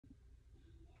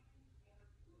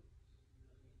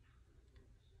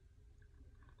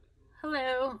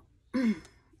Hello.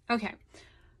 Okay,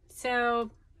 so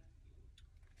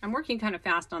I'm working kind of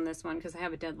fast on this one because I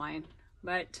have a deadline,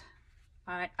 but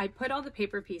I put all the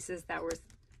paper pieces that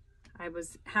I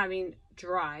was having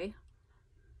dry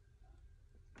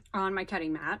on my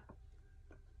cutting mat,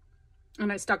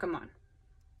 and I stuck them on.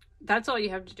 That's all you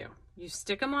have to do. You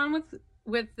stick them on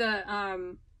with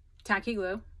the tacky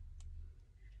glue,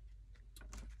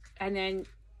 and then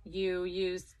you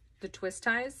use the twist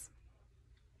ties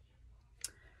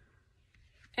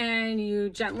and you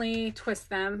gently twist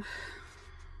them.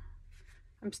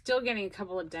 I'm still getting a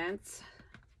couple of dents,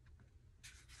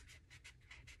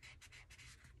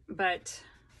 but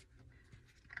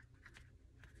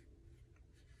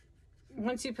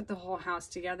once you put the whole house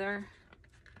together,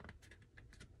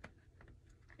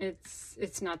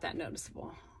 it's not that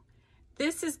noticeable.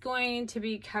 This is going to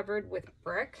be covered with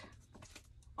brick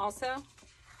also,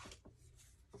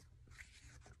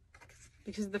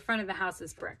 because the front of the house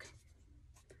is brick.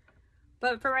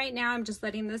 But for right now, I'm just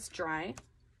letting this dry.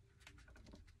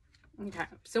 Okay,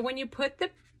 so when you put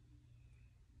the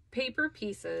paper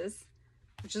pieces,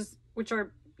 which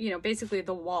are, you know, basically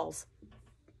the walls,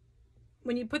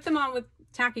 when you put them on with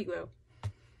tacky glue,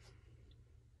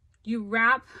 you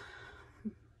wrap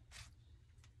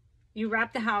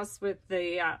the house with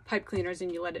the pipe cleaners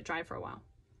and you let it dry for a while.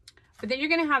 But then you're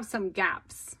going to have some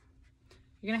gaps.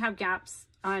 You're going to have gaps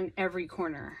on every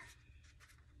corner.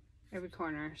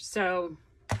 So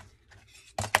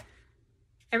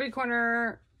every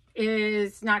corner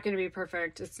is not going to be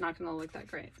perfect. It's not going to look that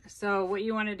great. So what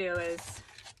you want to do is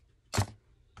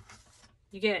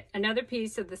you get another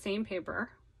piece of the same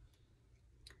paper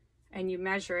and you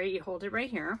measure it. You hold it right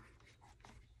here.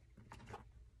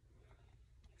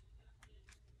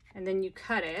 And then you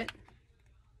cut it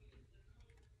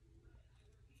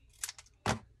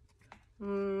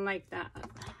like that.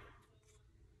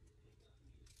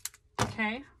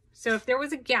 Okay, so if there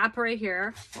was a gap right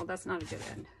here, well, that's not a good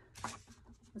end.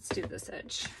 Let's do this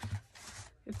edge.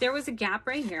 If there was a gap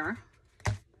right here,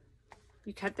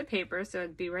 you cut the paper, so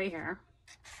it'd be right here.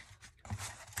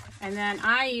 And then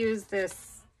I use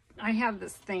this, I have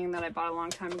this thing that I bought a long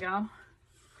time ago.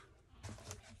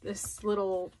 This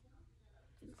little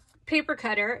paper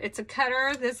cutter. It's a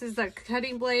cutter. This is a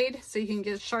cutting blade, so you can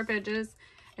get sharp edges.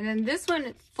 And then this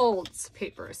one folds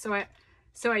paper.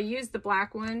 So I use the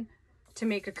black one to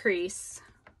make a crease.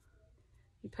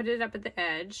 You put it up at the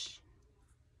edge.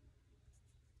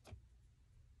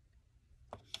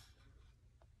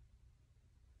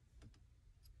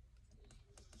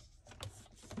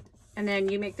 And then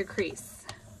you make the crease.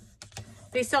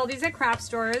 They sell these at craft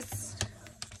stores.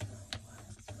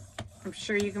 I'm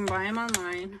sure you can buy them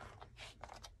online.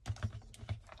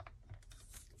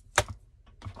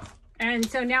 And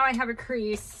so now I have a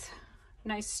crease,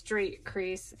 nice straight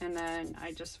crease, and then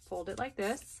I just fold it like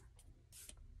this.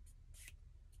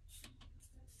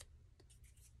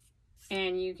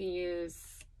 And you can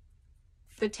use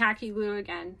the tacky glue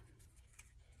again.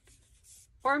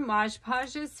 Or Mod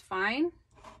Podge is fine.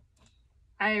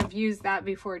 I've used that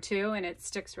before too, and it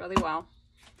sticks really well.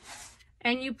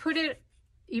 And you put it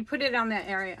on that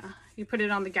area. You put it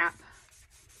on the gap.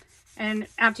 And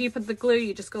after you put the glue,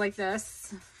 you just go like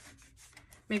this.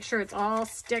 Make sure it's all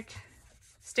sticking.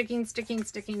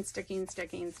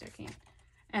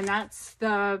 And that's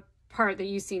the part that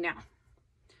you see now.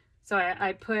 So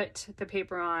I put the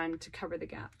paper on to cover the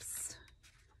gaps.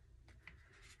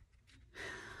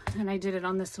 And I did it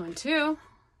on this one too.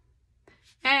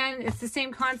 And it's the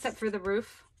same concept for the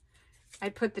roof. I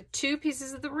put the two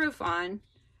pieces of the roof on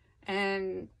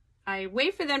and I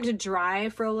wait for them to dry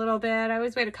for a little bit. I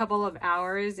always wait a couple of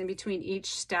hours in between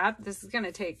each step. This is going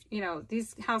to take, you know,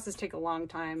 these houses take a long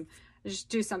time. I just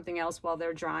do something else while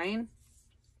they're drying.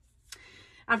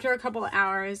 After a couple of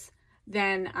hours,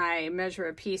 then I measure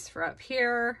a piece for up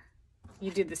here. You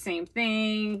do the same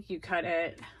thing. You cut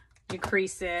it, you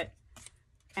crease it,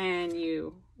 and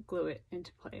you glue it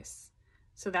into place.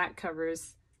 So that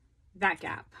covers that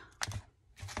gap.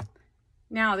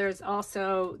 Now there's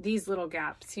also these little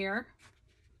gaps here.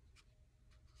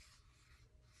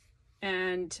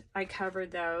 And I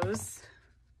covered those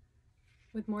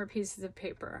with more pieces of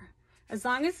paper. As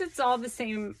long as it's all the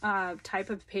same type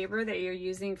of paper that you're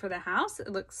using for the house, it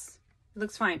looks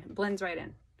fine. It blends right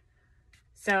in.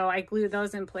 So I glue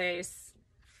those in place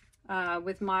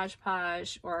with Mod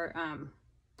Podge or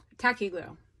tacky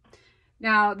glue.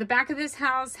 Now the back of this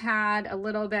house had a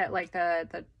little bit like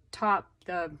the top,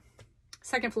 the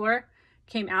second floor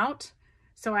came out.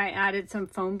 So I added some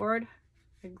foam board.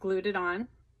 I glued it on.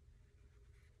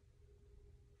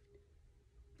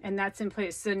 And that's in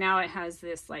place. So now it has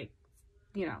this, like,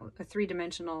 you know, a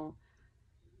three-dimensional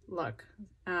look.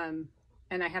 And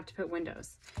I have to put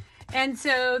windows. And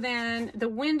so then the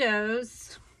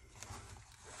windows,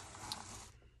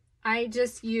 I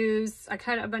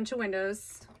cut a bunch of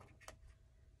windows.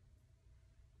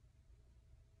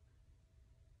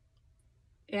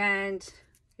 And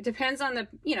it depends on the,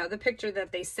 the picture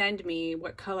that they send me,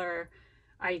 what color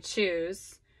I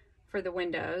choose for the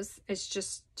windows. It's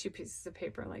just 2 pieces of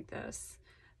paper like this.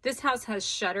 This house has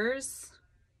shutters,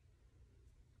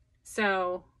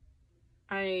 so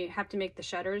I have to make the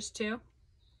shutters too.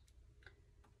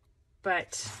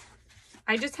 But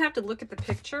I just have to look at the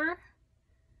picture,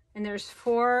 and there's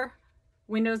 4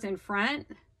 windows in front,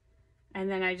 and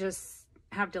then I just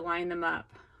have to line them up.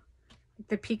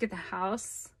 The peak of the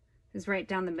house is right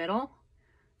down the middle.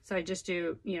 So I just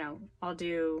do, I'll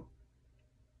do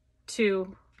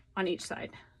 2 on each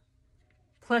side,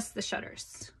 plus the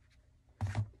shutters.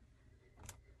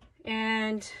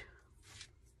 And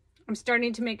I'm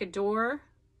starting to make a door.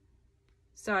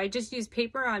 So I just use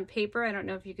paper on paper. I don't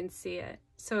know if you can see it.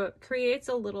 So it creates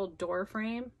a little door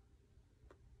frame.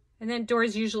 And then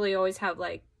doors usually always have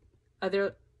like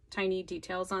other tiny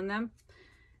details on them.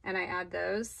 And I add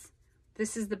those.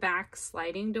 This is the back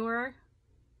sliding door.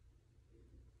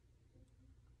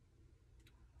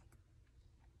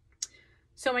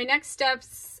 So my next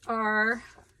steps are,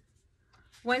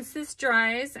 once this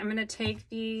dries, I'm going to take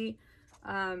the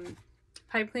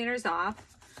pipe cleaners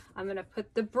off. I'm going to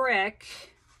put the brick.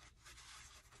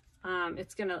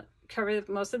 It's going to cover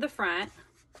most of the front.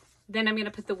 Then I'm going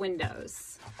to put the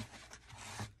windows.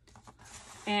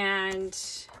 And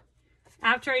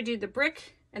after I do the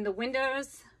brick and the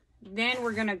windows, then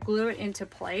we're going to glue it into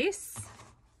place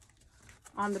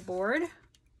on the board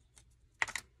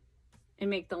and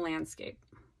make the landscape.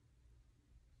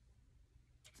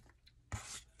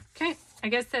 Okay, I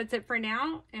guess that's it for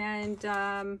now, and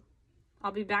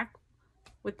I'll be back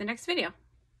with the next video.